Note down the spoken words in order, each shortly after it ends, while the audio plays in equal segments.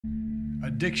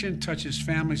Addiction touches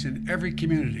families in every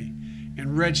community,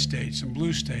 in red states and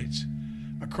blue states,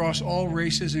 across all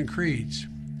races and creeds.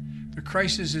 The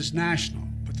crisis is national,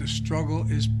 but the struggle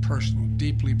is personal,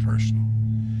 deeply personal.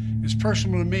 It's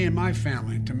personal to me and my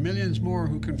family, to millions more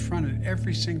who confront it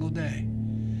every single day.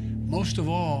 Most of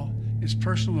all, it's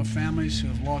personal to families who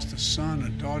have lost a son, a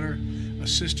daughter, a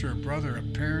sister, a brother, a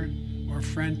parent, or a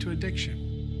friend to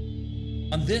addiction.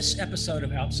 On this episode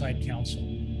of Outside Counsel,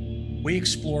 we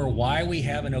explore why we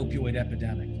have an opioid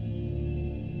epidemic.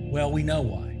 Well, we know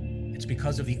why. It's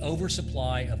because of the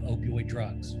oversupply of opioid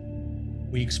drugs.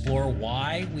 We explore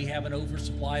why we have an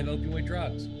oversupply of opioid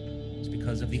drugs. It's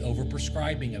because of the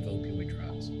overprescribing of opioid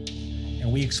drugs.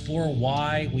 And we explore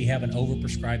why we have an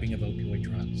overprescribing of opioid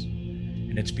drugs.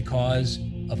 And it's because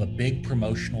of a big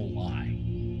promotional lie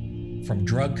from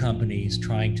drug companies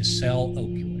trying to sell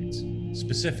opioids,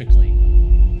 specifically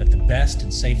that the best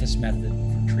and safest method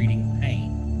for treating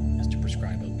pain is to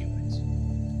prescribe opioids.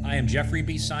 I am Jeffrey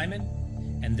B. Simon,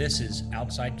 and this is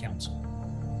Outside Counsel.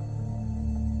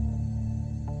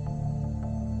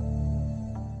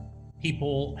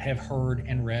 People have heard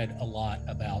and read a lot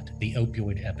about the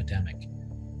opioid epidemic.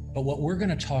 But what we're going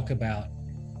to talk about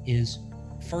is,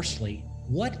 firstly,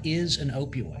 what is an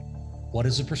opioid? What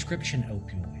is a prescription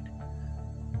opioid?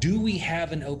 Do we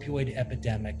have an opioid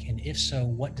epidemic? And if so,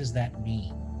 what does that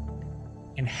mean?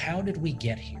 And how did we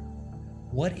get here?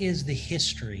 What is the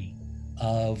history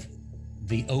of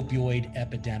the opioid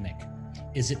epidemic?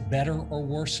 Is it better or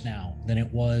worse now than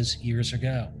it was years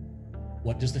ago?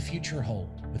 What does the future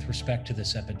hold with respect to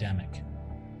this epidemic?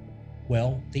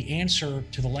 Well, the answer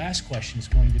to the last question is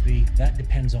going to be, that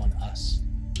depends on us.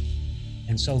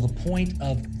 And so the point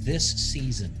of this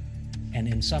season, and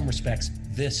in some respects,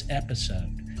 this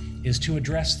episode, is to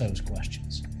address those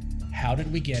questions. How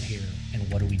did we get here, and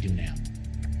what do we do now?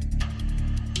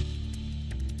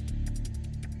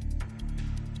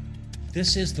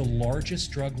 This is the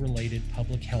largest drug-related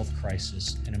public health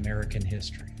crisis in American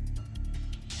history.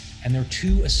 And there are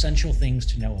two essential things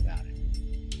to know about it.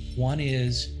 One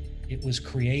is it was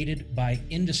created by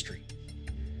industry.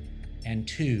 And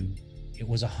two, it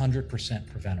was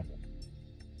 100% preventable.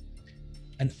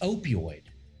 An opioid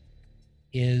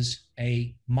is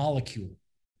a molecule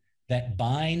that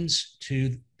binds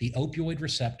to the opioid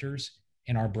receptors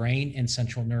in our brain and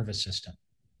central nervous system.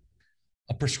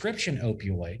 A prescription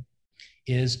opioid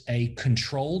is a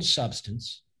controlled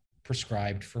substance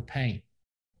prescribed for pain.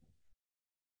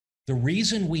 The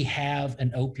reason we have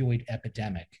an opioid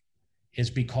epidemic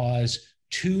is because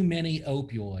too many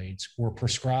opioids were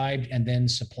prescribed and then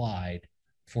supplied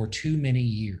for too many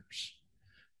years,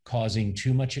 causing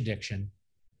too much addiction,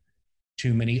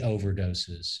 too many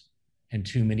overdoses, and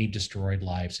too many destroyed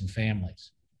lives and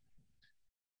families.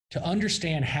 To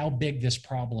understand how big this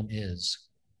problem is,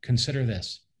 consider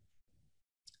this.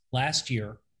 Last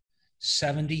year,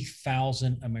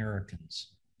 70,000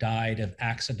 Americans died of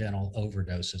accidental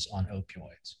overdoses on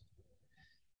opioids.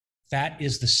 That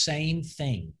is the same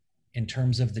thing in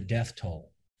terms of the death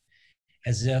toll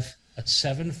as if a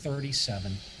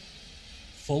 737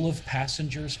 full of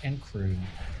passengers and crew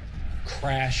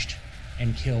crashed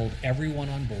and killed everyone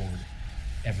on board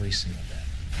every single day.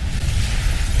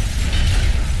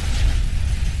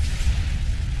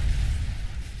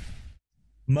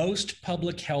 Most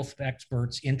public health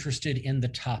experts interested in the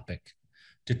topic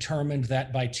determined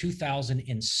that by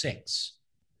 2006,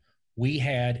 we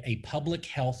had a public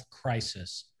health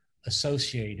crisis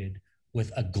associated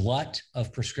with a glut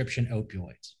of prescription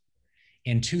opioids.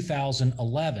 In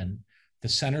 2011, the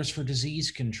Centers for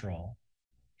Disease Control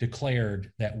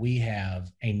declared that we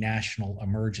have a national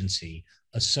emergency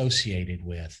associated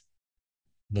with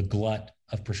the glut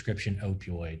of prescription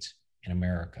opioids in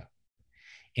America.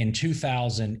 In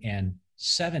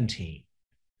 2017,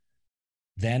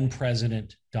 then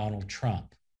President Donald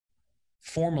Trump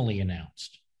formally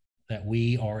announced that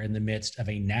we are in the midst of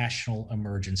a national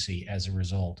emergency as a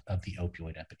result of the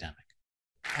opioid epidemic.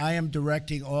 I am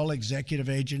directing all executive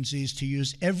agencies to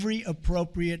use every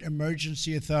appropriate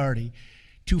emergency authority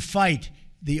to fight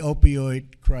the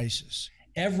opioid crisis.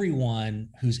 Everyone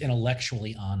who's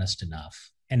intellectually honest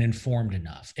enough and informed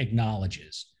enough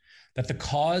acknowledges that the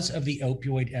cause of the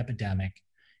opioid epidemic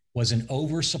was an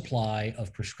oversupply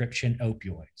of prescription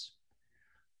opioids.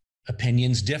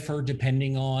 Opinions differ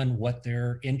depending on what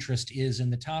their interest is in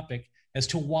the topic as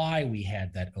to why we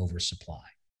had that oversupply.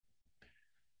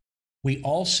 We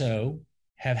also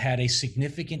have had a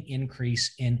significant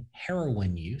increase in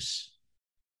heroin use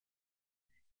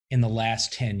in the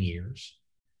last 10 years.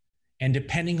 And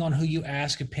depending on who you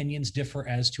ask, opinions differ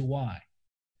as to why.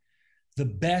 The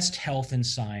best health and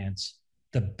science,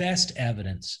 the best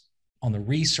evidence on the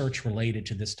research related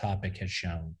to this topic has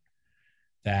shown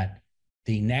that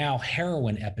the now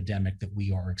heroin epidemic that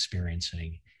we are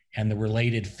experiencing and the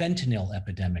related fentanyl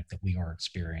epidemic that we are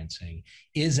experiencing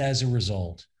is as a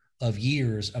result of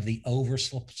years of the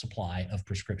oversupply of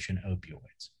prescription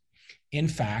opioids. In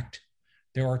fact,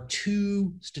 there are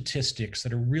two statistics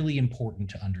that are really important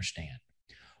to understand.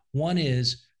 One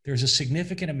is there's a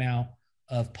significant amount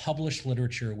of published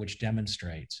literature which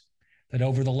demonstrates that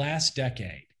over the last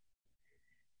decade,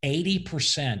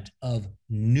 80% of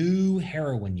new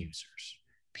heroin users,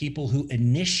 people who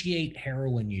initiate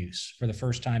heroin use for the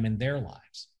first time in their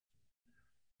lives,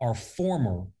 are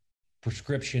former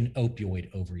prescription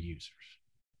opioid overusers.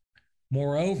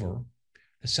 Moreover,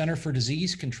 the Center for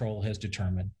Disease Control has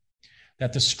determined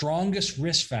that the strongest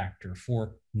risk factor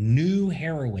for new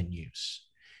heroin use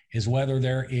is whether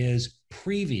there is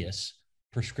previous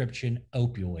prescription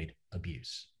opioid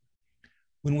abuse.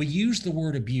 When we use the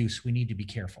word abuse, we need to be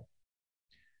careful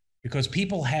because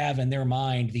people have in their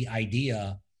mind the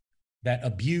idea that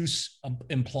abuse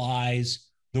implies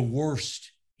the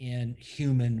worst in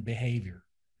human behavior,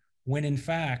 when in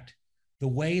fact, the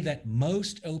way that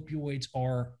most opioids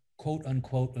are quote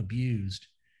unquote abused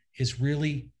is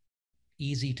really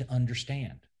easy to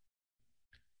understand.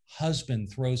 Husband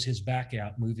throws his back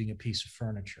out moving a piece of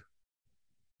furniture.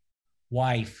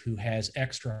 Wife who has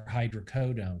extra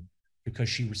hydrocodone because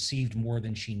she received more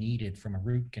than she needed from a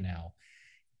root canal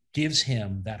gives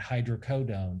him that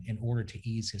hydrocodone in order to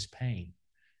ease his pain.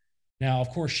 Now, of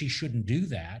course, she shouldn't do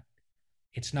that.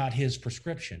 It's not his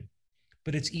prescription,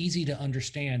 but it's easy to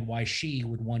understand why she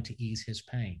would want to ease his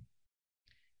pain.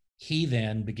 He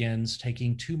then begins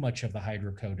taking too much of the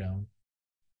hydrocodone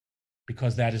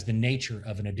because that is the nature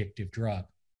of an addictive drug.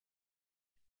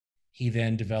 He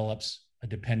then develops a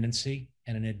dependency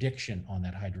and an addiction on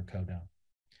that hydrocodone.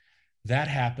 That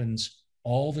happens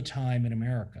all the time in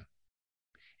America.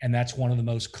 And that's one of the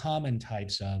most common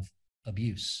types of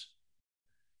abuse.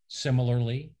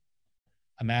 Similarly,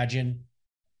 imagine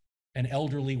an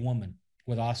elderly woman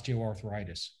with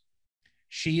osteoarthritis.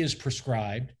 She is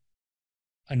prescribed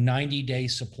a 90-day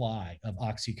supply of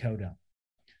oxycodone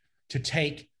to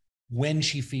take when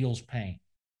she feels pain.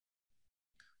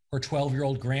 Her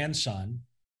 12-year-old grandson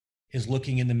is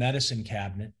looking in the medicine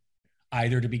cabinet,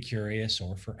 either to be curious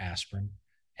or for aspirin,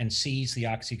 and sees the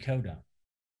oxycodone.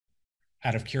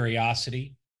 Out of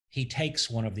curiosity, he takes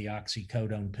one of the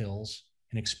oxycodone pills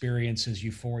and experiences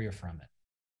euphoria from it.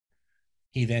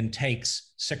 He then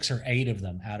takes 6 or 8 of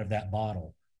them out of that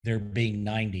bottle, there being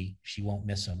 90, she won't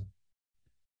miss them,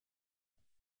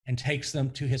 and takes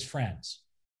them to his friends.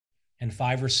 And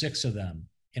 5 or 6 of them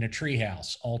in a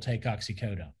treehouse all take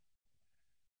oxycodone.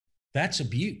 That's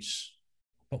abuse,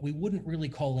 but we wouldn't really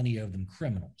call any of them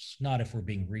criminals, not if we're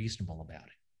being reasonable about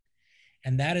it.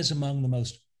 And that is among the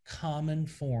most common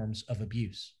forms of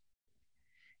abuse.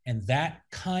 And that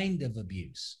kind of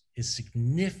abuse is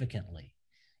significantly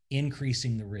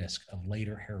increasing the risk of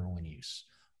later heroin use,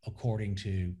 according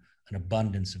to an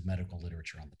abundance of medical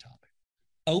literature on the topic.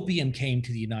 Opium came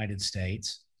to the United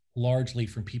States largely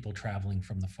from people traveling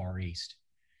from the Far East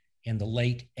in the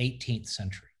late 18th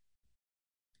century.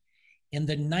 In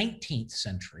the 19th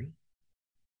century,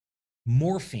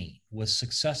 morphine was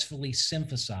successfully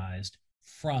synthesized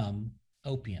from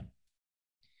opium.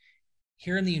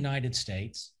 Here in the United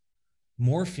States,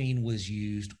 morphine was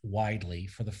used widely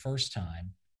for the first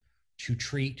time to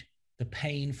treat the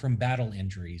pain from battle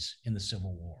injuries in the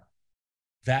Civil War.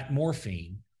 That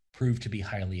morphine proved to be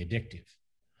highly addictive.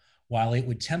 While it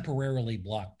would temporarily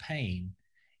block pain,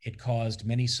 it caused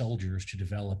many soldiers to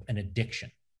develop an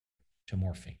addiction to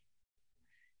morphine.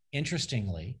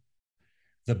 Interestingly,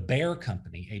 the Bayer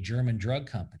Company, a German drug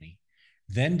company,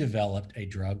 then developed a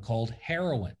drug called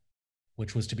heroin,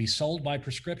 which was to be sold by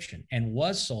prescription and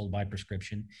was sold by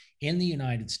prescription in the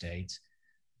United States,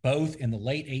 both in the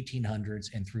late 1800s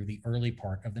and through the early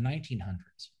part of the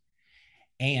 1900s.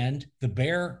 And the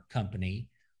Bayer Company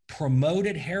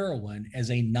promoted heroin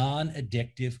as a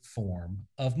non-addictive form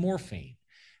of morphine.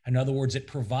 In other words, it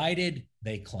provided,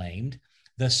 they claimed,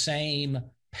 the same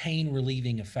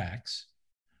pain-relieving effects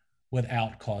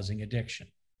without causing addiction.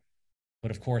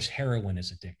 But of course, heroin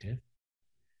is addictive.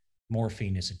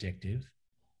 Morphine is addictive.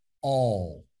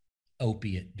 All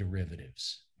opiate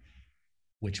derivatives,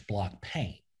 which block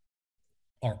pain,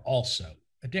 are also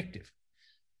addictive.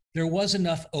 There was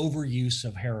enough overuse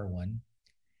of heroin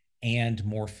and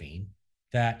morphine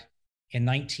that in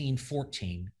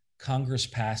 1914, Congress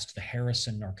passed the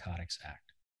Harrison Narcotics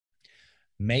Act,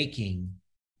 making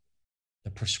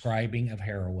the prescribing of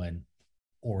heroin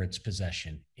or its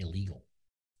possession illegal.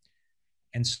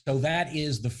 And so that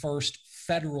is the first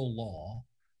federal law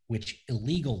which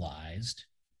illegalized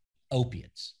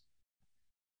opiates.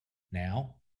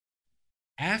 Now,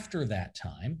 after that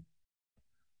time,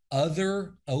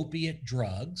 other opiate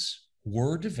drugs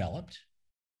were developed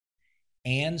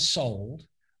and sold,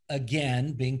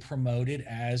 again, being promoted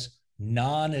as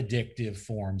non-addictive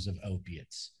forms of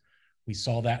opiates. We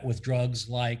saw that with drugs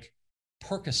like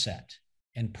Percocet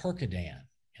and Percodan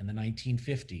in the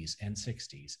 1950s and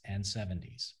 60s and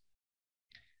 70s.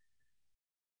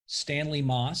 Stanley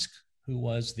Mosk, who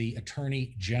was the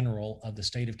Attorney General of the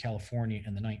state of California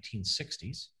in the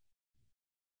 1960s,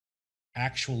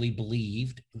 actually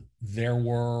believed there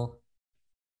were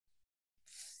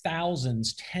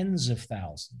thousands, tens of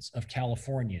thousands of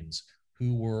Californians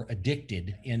who were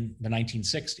addicted in the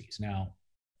 1960s. Now,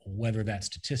 whether that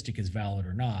statistic is valid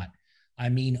or not, I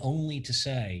mean only to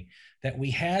say that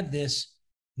we had this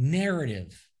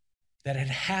narrative that had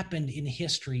happened in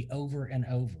history over and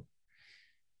over.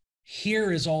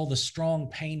 Here is all the strong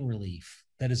pain relief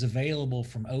that is available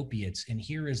from opiates, and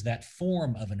here is that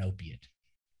form of an opiate,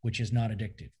 which is not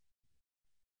addictive,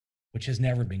 which has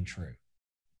never been true.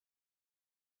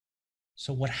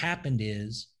 So what happened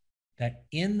is that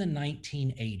in the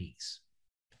 1980s,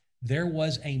 there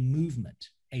was a movement,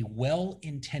 a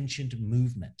well-intentioned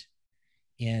movement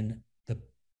in the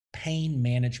pain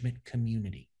management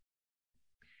community,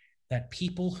 that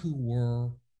people who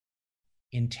were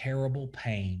in terrible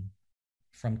pain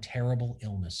from terrible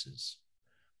illnesses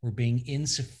were being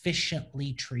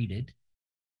insufficiently treated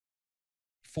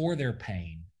for their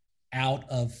pain out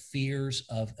of fears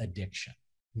of addiction.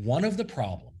 One of the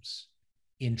problems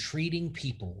in treating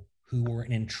people who were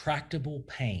in intractable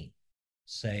pain,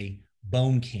 say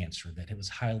bone cancer that it was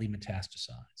highly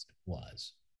metastasized,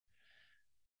 was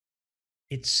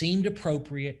it seemed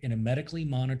appropriate in a medically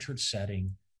monitored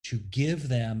setting to give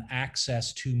them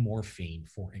access to morphine,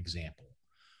 for example,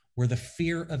 where the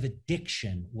fear of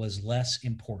addiction was less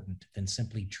important than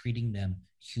simply treating them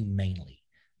humanely,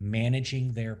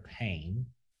 managing their pain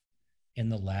in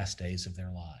the last days of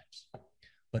their lives.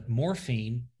 But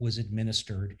morphine was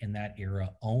administered in that era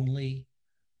only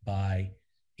by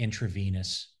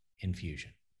intravenous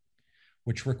infusion,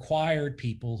 which required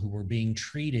people who were being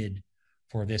treated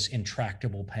for this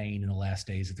intractable pain in the last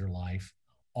days of their life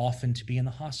often to be in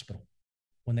the hospital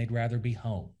when they'd rather be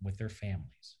home with their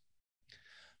families.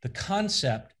 The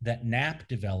concept that Knapp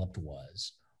developed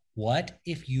was, what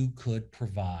if you could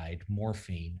provide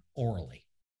morphine orally?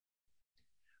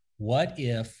 What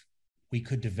if we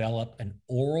could develop an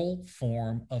oral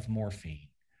form of morphine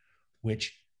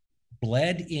which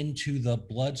bled into the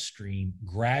bloodstream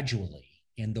gradually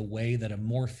in the way that a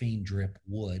morphine drip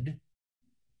would,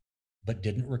 but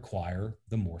didn't require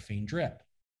the morphine drip?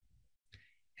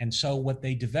 And so what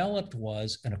they developed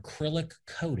was an acrylic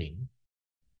coating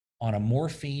on a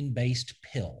morphine-based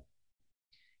pill,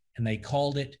 and they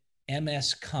called it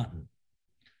MS-Contin,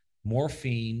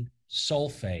 morphine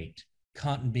sulfate,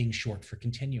 Contin being short for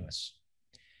continuous.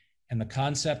 And the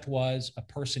concept was a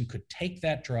person could take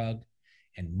that drug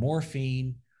and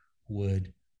morphine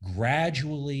would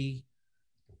gradually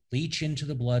leach into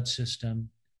the blood system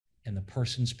and the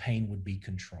person's pain would be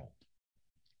controlled.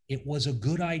 It was a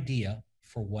good idea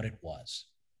for what it was.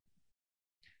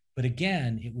 But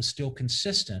again, it was still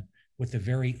consistent with the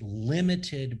very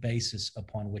limited basis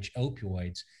upon which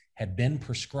opioids had been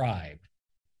prescribed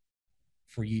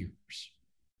for years.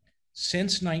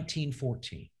 Since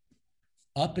 1914,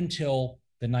 up until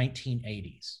the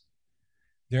 1980s,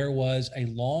 there was a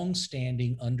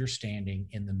long-standing understanding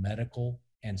in the medical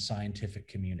and scientific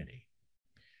community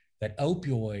that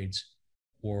opioids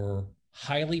were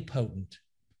highly potent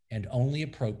and only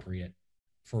appropriate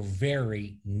for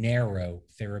very narrow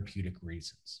therapeutic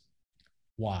reasons.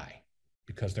 Why?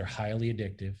 Because they're highly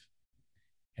addictive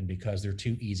and because they're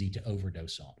too easy to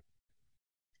overdose on.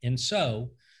 And so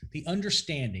the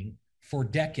understanding for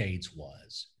decades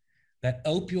was that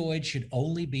opioids should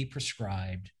only be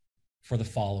prescribed for the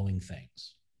following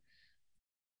things: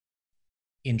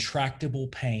 intractable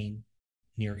pain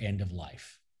near end of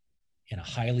life in a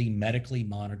highly medically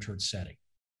monitored setting,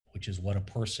 which is what a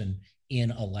person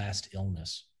in a last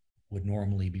illness would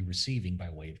normally be receiving by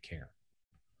way of care,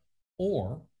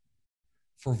 or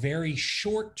for very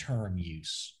short-term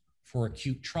use for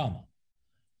acute trauma,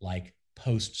 like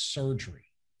post-surgery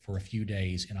for a few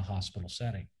days in a hospital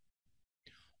setting,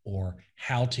 or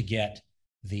how to get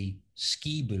the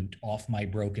ski boot off my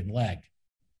broken leg.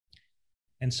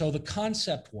 And so the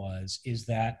concept is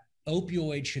that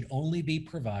opioids should only be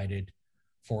provided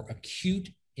for acute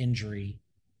injury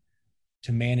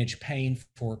to manage pain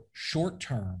for short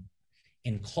term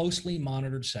in closely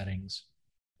monitored settings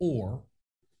or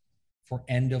for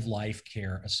end-of-life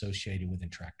care associated with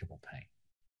intractable pain.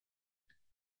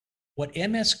 What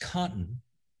MS Contin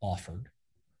offered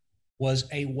was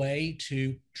a way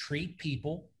to treat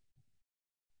people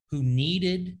who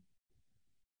needed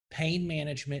pain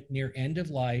management near end of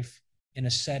life in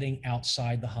a setting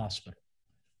outside the hospital.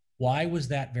 Why was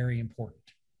that very important?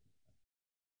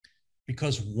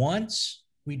 Because once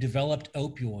we developed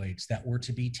opioids that were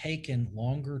to be taken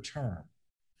longer term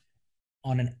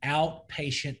on an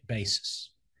outpatient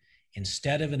basis,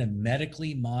 instead of in a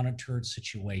medically monitored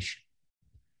situation,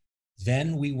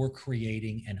 then we were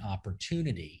creating an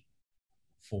opportunity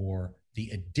for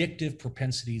the addictive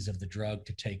propensities of the drug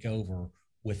to take over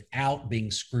without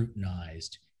being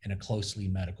scrutinized in a closely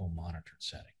medical monitored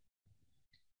setting.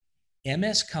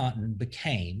 MS Contin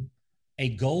became a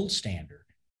gold standard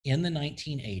in the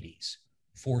 1980s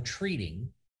for treating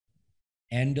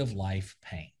end-of-life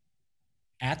pain.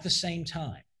 At the same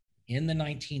time, in the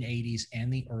 1980s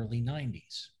and the early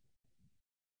 90s,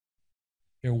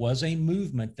 there was a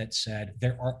movement that said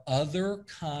there are other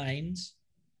kinds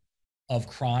of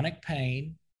chronic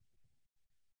pain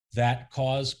that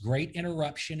cause great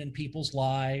interruption in people's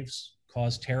lives,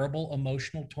 cause terrible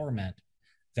emotional torment,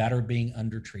 that are being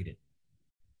undertreated.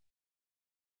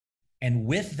 And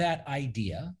with that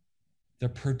idea, the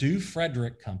Purdue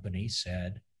Frederick Company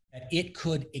said that it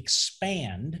could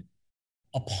expand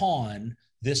upon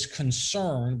this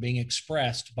concern being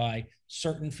expressed by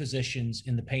certain physicians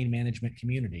in the pain management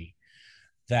community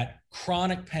that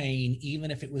chronic pain,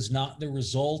 even if it was not the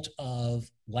result of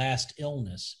last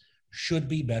illness, should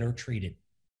be better treated.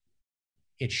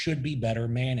 It should be better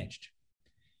managed.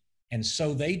 And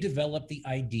so they developed the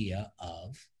idea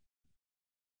of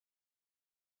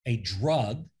a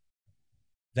drug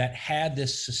that had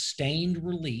this sustained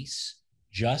release,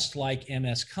 just like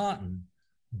MS Contin,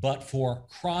 but for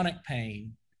chronic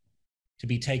pain to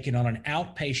be taken on an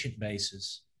outpatient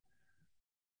basis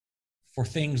for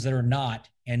things that are not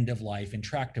end-of-life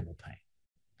intractable pain.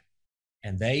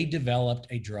 And they developed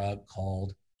a drug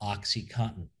called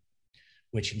OxyContin,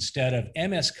 which instead of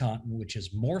MS Contin, which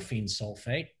is morphine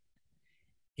sulfate,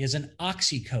 is an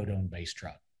oxycodone-based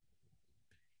drug.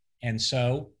 And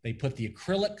so they put the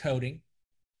acrylic coating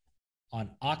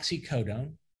on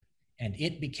oxycodone, and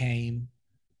it became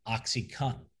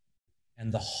OxyContin.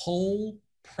 And the whole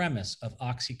premise of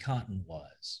OxyContin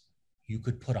was you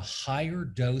could put a higher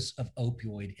dose of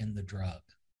opioid in the drug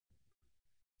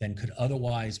than could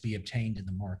otherwise be obtained in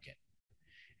the market,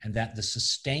 and that the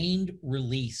sustained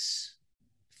release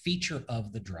feature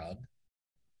of the drug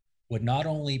would not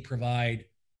only provide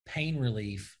pain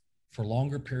relief for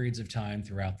longer periods of time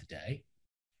throughout the day,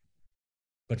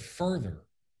 but further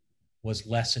was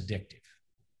less addictive.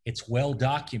 It's well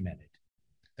documented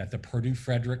that the Purdue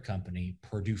Frederick Company,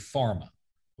 Purdue Pharma,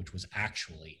 which was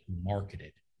actually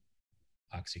marketed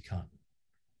OxyContin,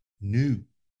 knew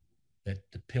that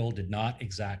the pill did not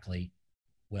exactly,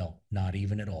 well, not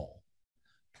even at all,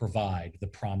 provide the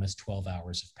promised 12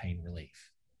 hours of pain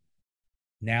relief.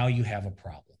 Now you have a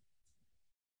problem.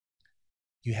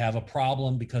 You have a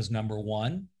problem because, number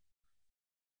one,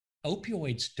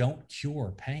 opioids don't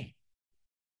cure pain,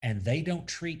 and they don't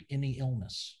treat any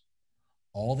illness.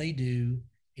 All they do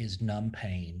is numb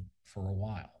pain for a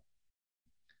while.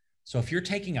 So if you're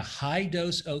taking a high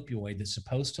dose opioid that's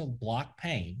supposed to block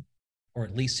pain, or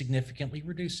at least significantly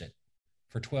reduce it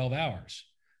for 12 hours,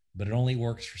 but it only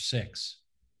works for 6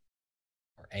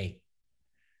 or 8,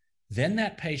 then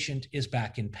that patient is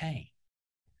back in pain.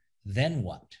 Then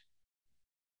what?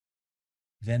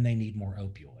 Then they need more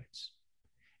opioids.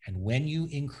 And when you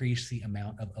increase the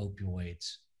amount of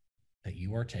opioids that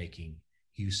you are taking,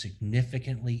 you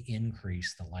significantly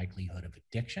increase the likelihood of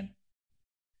addiction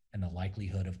and the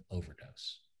likelihood of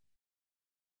overdose.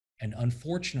 And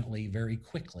unfortunately, very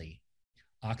quickly,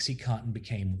 OxyContin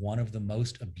became one of the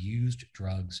most abused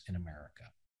drugs in America.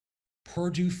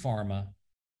 Purdue Pharma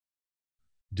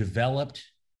developed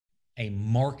a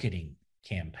marketing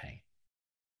campaign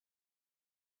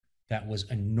that was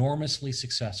enormously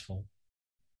successful,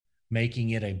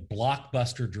 making it a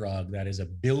blockbuster drug that is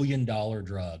 $1 billion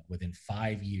drug within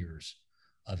 5 years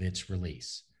of its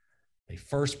release. They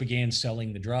first began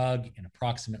selling the drug in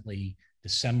approximately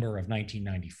December of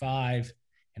 1995,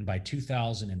 and by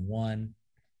 2001,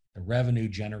 the revenue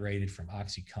generated from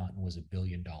OxyContin was $1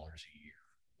 billion a year.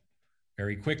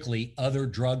 Very quickly, other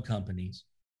drug companies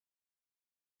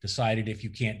decided if you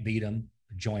can't beat them,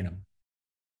 join them,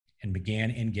 and began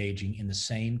engaging in the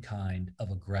same kind of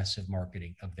aggressive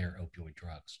marketing of their opioid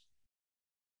drugs.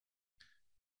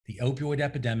 The opioid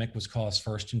epidemic was caused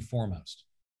first and foremost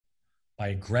by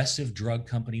aggressive drug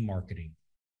company marketing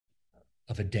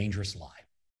of a dangerous lie.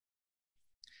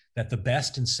 That the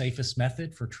best and safest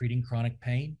method for treating chronic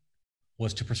pain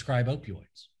was to prescribe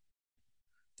opioids.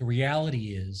 The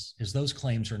reality is those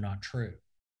claims are not true.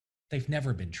 They've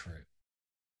never been true.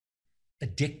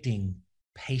 Addicting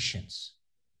patients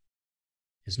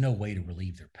is no way to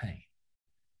relieve their pain.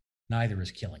 Neither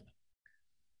is killing them.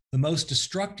 The most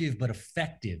destructive but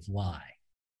effective lie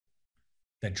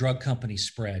that drug companies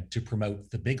spread to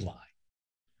promote the big lie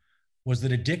was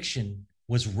that addiction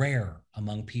was rare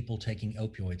among people taking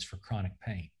opioids for chronic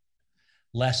pain.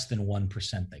 Less than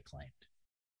 1%, they claimed.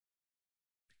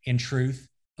 In truth,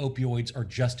 opioids are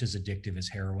just as addictive as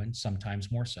heroin,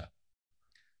 sometimes more so.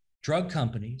 Drug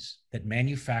companies that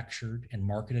manufactured and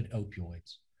marketed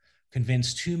opioids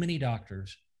convinced too many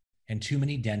doctors and too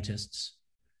many dentists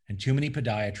and too many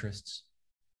podiatrists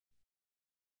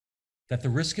that the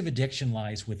risk of addiction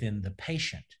lies within the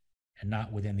patient and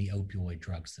not within the opioid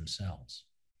drugs themselves.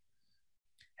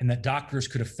 And that doctors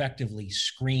could effectively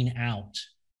screen out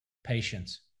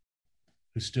patients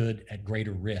who stood at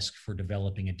greater risk for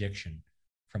developing addiction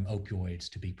from opioids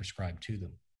to be prescribed to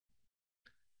them.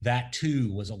 That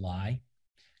too was a lie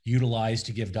utilized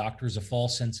to give doctors a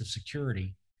false sense of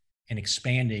security in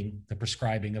expanding the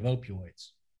prescribing of opioids.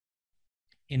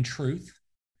 In truth,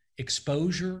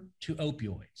 exposure to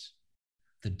opioids,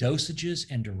 the dosages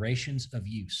and durations of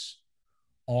use,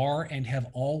 are and have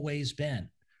always been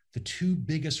the two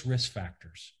biggest risk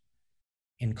factors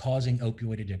in causing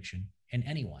opioid addiction in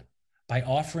anyone. By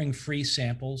offering free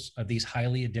samples of these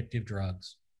highly addictive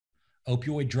drugs,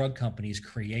 opioid drug companies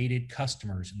created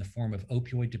customers in the form of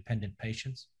opioid-dependent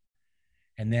patients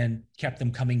and then kept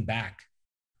them coming back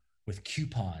with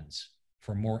coupons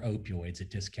for more opioids at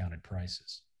discounted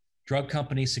prices. Drug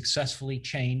companies successfully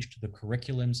changed the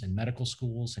curriculums in medical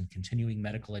schools and continuing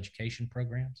medical education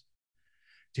programs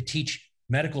to teach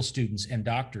medical students and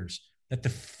doctors that the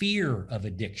fear of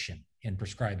addiction in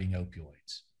prescribing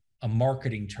opioids, a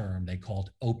marketing term they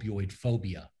called opioid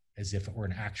phobia, as if it were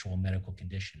an actual medical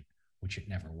condition, which it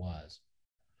never was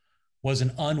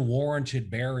an unwarranted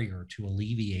barrier to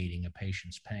alleviating a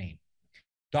patient's pain.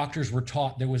 Doctors were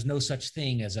taught there was no such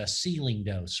thing as a ceiling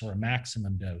dose or a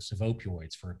maximum dose of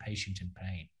opioids for a patient in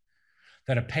pain,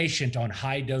 that a patient on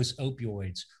high-dose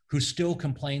opioids who still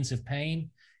complains of pain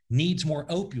needs more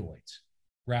opioids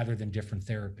rather than different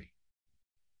therapy.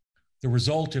 The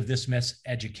result of this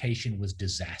miseducation was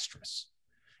disastrous,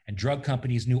 and drug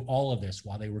companies knew all of this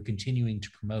while they were continuing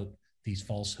to promote these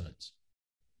falsehoods.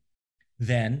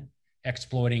 Then,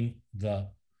 exploiting the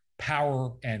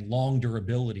power and long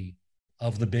durability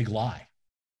of the big lie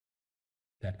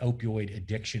that opioid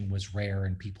addiction was rare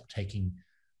in people taking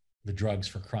the drugs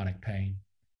for chronic pain,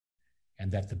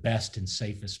 and that the best and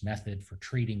safest method for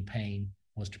treating pain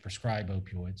was to prescribe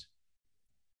opioids.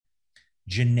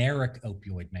 Generic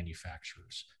opioid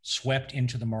manufacturers swept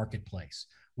into the marketplace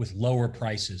with lower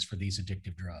prices for these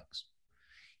addictive drugs.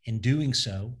 In doing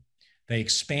so, they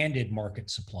expanded market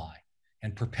supply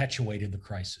and perpetuated the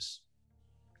crisis.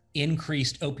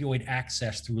 Increased opioid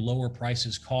access through lower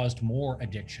prices caused more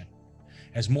addiction,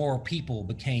 as more people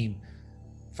became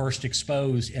first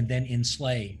exposed and then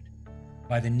enslaved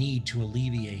by the need to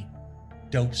alleviate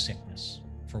dope sickness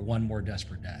for one more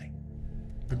desperate day.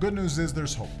 The good news is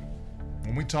there's hope.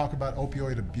 When we talk about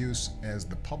opioid abuse as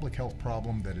the public health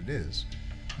problem that it is,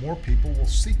 more people will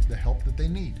seek the help that they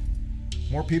need.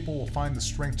 More people will find the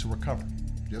strength to recover,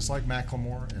 just like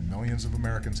Macklemore and millions of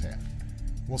Americans have.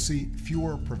 We'll see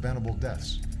fewer preventable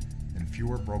deaths and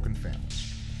fewer broken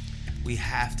families. We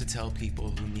have to tell people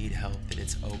who need help that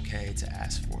it's okay to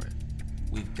ask for it.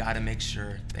 We've got to make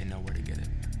sure they know where to get it.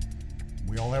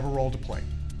 We all have a role to play.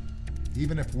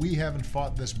 Even if we haven't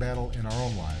fought this battle in our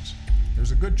own lives,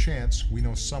 there's a good chance we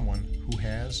know someone who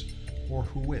has or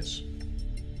who is.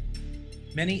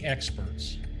 Many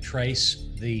experts trace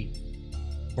the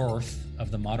birth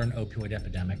of the modern opioid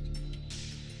epidemic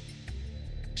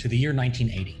to the year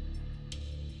 1980,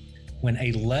 when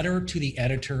a letter to the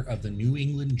editor of the New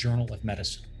England Journal of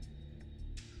Medicine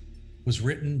was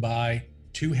written by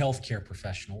two healthcare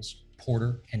professionals,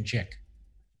 Porter and Jick.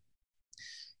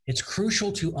 It's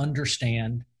crucial to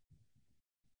understand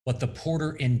what the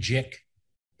Porter and Jick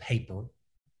paper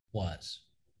was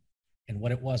and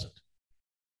what it wasn't.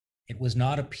 It was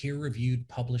not a peer-reviewed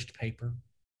published paper.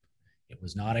 It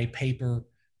was not a paper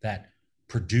that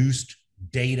produced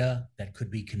data that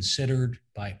could be considered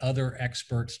by other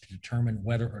experts to determine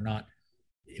whether or not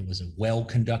it was a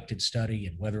well-conducted study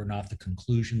and whether or not the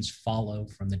conclusions follow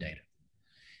from the data.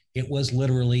 It was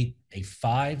literally a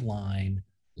 5-line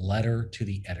letter to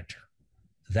the editor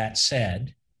that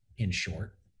said, in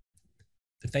short,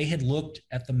 that they had looked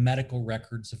at the medical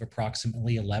records of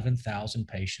approximately 11,000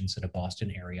 patients at a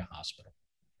Boston area hospital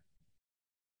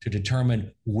to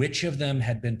determine which of them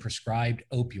had been prescribed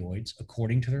opioids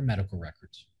according to their medical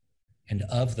records, and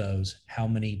of those, how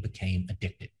many became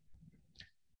addicted.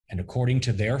 And according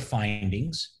to their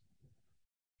findings,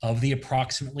 of the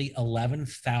approximately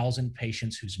 11,000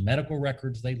 patients whose medical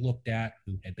records they looked at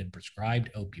who had been prescribed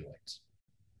opioids,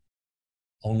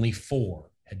 only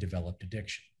 4 had developed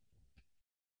addiction.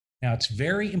 Now, it's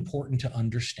very important to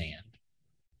understand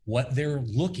what they're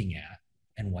looking at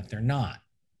and what they're not.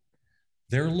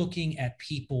 They're looking at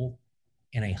people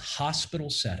in a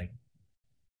hospital setting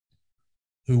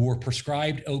who were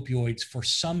prescribed opioids for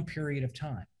some period of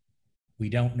time. We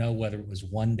don't know whether it was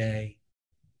 1 day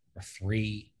or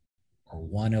 3 or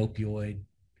 1 opioid.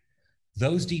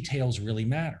 Those details really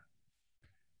matter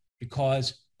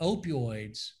because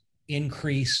opioids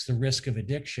increase the risk of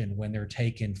addiction when they're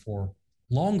taken for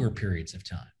longer periods of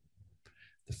time.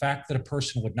 The fact that a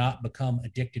person would not become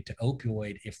addicted to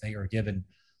opioid if they are given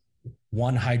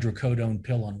 1 hydrocodone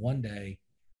pill on 1 day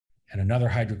and another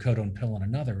hydrocodone pill on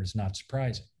another is not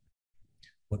surprising.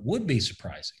 What would be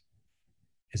surprising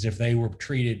is if they were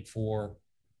treated for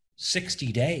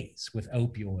 60 days with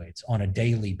opioids on a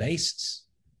daily basis.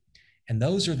 And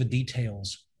those are the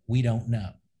details we don't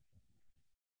know.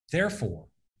 Therefore,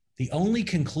 the only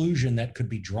conclusion that could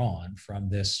be drawn from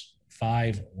this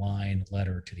 5-line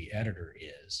letter to the editor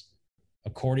is,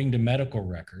 according to medical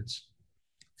records,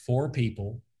 4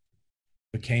 people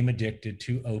became addicted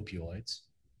to opioids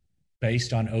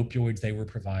based on opioids they were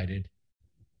provided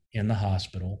in the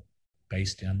hospital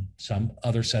based on some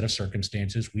other set of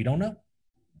circumstances we don't know.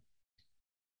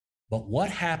 But what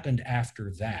happened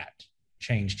after that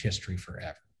changed history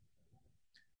forever.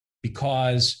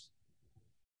 Because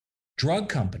drug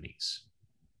companies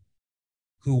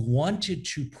who wanted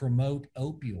to promote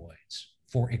opioids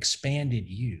for expanded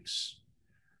use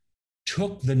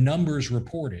took the numbers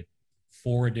reported,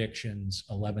 4 addictions,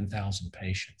 11,000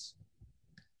 patients,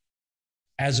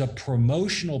 as a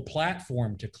promotional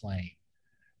platform to claim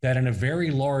that in a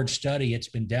very large study, it's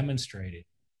been demonstrated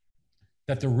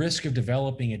that the risk of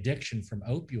developing addiction from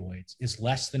opioids is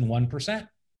less than 1%.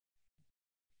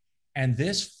 And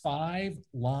this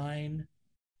 5-line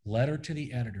letter to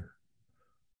the editor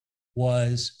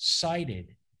was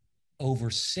cited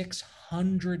over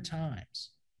 600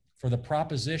 times for the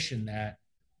proposition that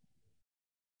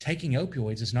taking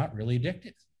opioids is not really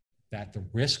addictive, that the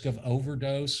risk of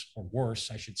overdose, or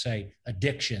worse, I should say,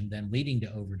 addiction then leading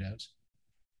to overdose,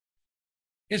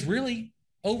 is really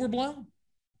overblown.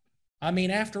 I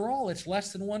mean, after all, it's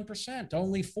less than 1%,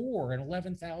 only 4 in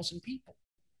 11,000 people.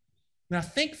 Now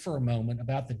think for a moment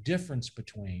about the difference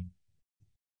between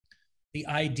the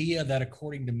idea that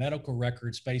according to medical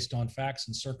records based on facts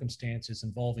and circumstances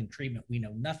involving treatment we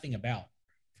know nothing about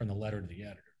from the letter to the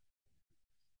editor,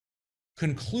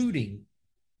 concluding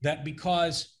that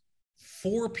because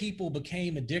 4 people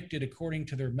became addicted according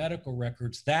to their medical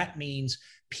records, that means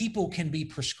people can be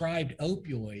prescribed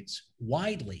opioids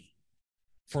widely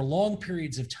for long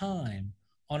periods of time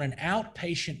on an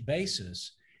outpatient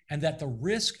basis, and that the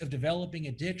risk of developing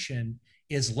addiction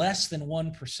is less than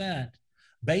 1%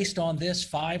 based on this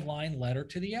 5-line letter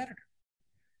to the editor.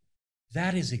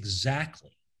 That is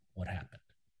exactly what happened.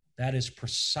 That is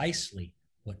precisely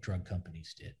what drug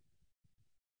companies did.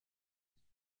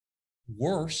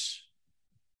 Worse,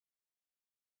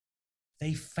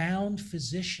 they found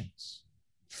physicians,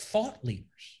 thought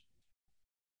leaders,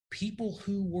 people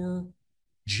who were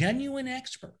genuine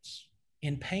experts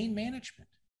in pain management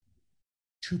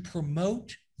to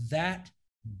promote that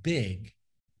big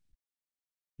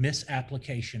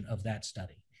misapplication of that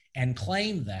study and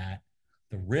claim that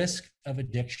the risk of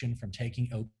addiction from taking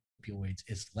opioids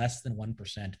is less than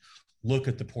 1%. Look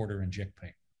at the Porter and Jick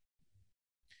paper.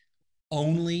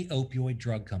 Only opioid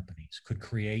drug companies could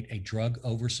create a drug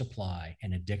oversupply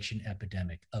and addiction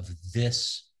epidemic of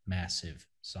this massive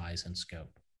size and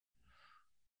scope.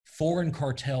 Foreign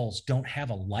cartels don't have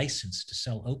a license to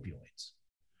sell opioids,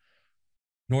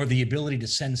 nor the ability to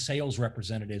send sales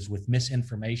representatives with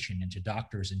misinformation into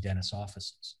doctors and dentists'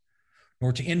 offices,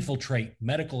 nor to infiltrate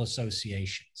medical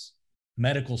associations,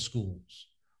 medical schools,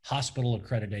 hospital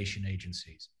accreditation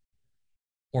agencies,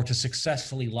 or to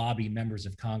successfully lobby members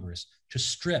of Congress to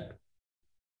strip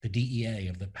the DEA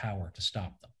of the power to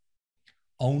stop them.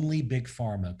 Only Big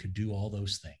Pharma could do all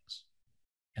those things,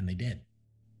 and they did.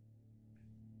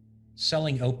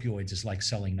 Selling opioids is like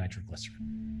selling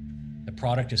nitroglycerin. The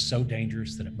product is so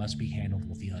dangerous that it must be handled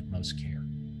with the utmost care.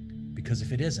 Because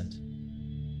if it isn't,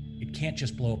 it can't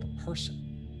just blow up a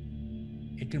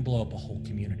person. It can blow up a whole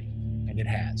community, and it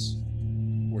has.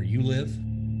 where you live,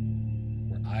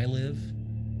 where I live,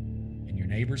 in your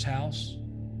neighbor's house,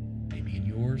 maybe in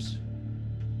yours,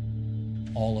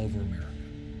 all over America.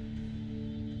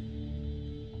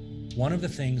 One of the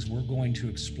things we're going to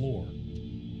explore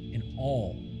in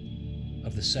all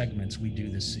of the segments we do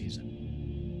this season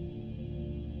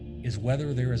is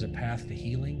whether there is a path to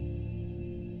healing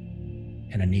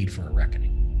and a need for a reckoning.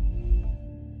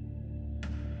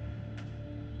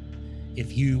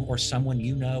 If you or someone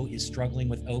you know is struggling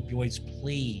with opioids,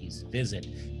 please visit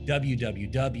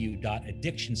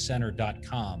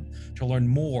www.addictioncenter.com to learn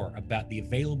more about the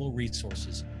available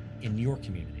resources in your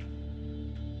community.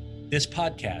 This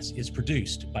podcast is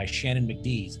produced by Shannon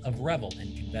McDees of Revel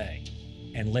and Convey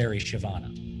and Larry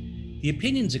Shavana. The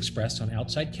opinions expressed on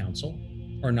Outside Counsel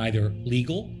are neither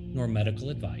legal nor medical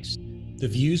advice. The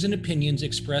views and opinions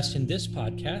expressed in this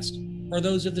podcast are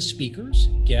those of the speakers,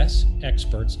 guests,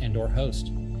 experts, and/or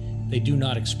host. They do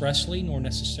not expressly nor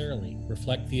necessarily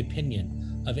reflect the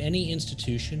opinion of any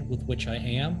institution with which I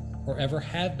am or ever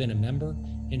have been a member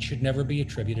and should never be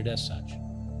attributed as such.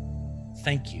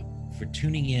 Thank you for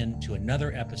tuning in to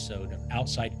another episode of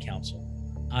Outside Counsel.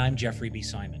 I'm Jeffrey B.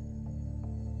 Simon.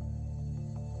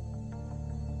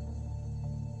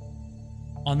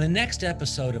 On the next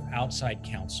episode of Outside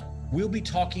Counsel, we'll be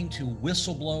talking to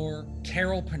whistleblower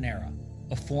Carol Panera,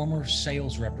 a former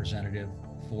sales representative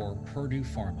for Purdue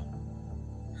Pharma.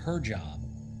 Her job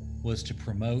was to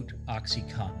promote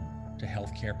OxyContin to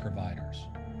healthcare providers.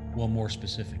 Well, more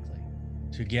specifically,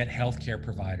 to get healthcare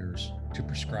providers to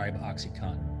prescribe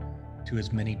OxyContin to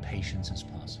as many patients as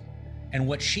possible. And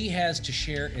what she has to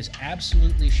share is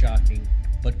absolutely shocking,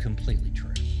 but completely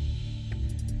true.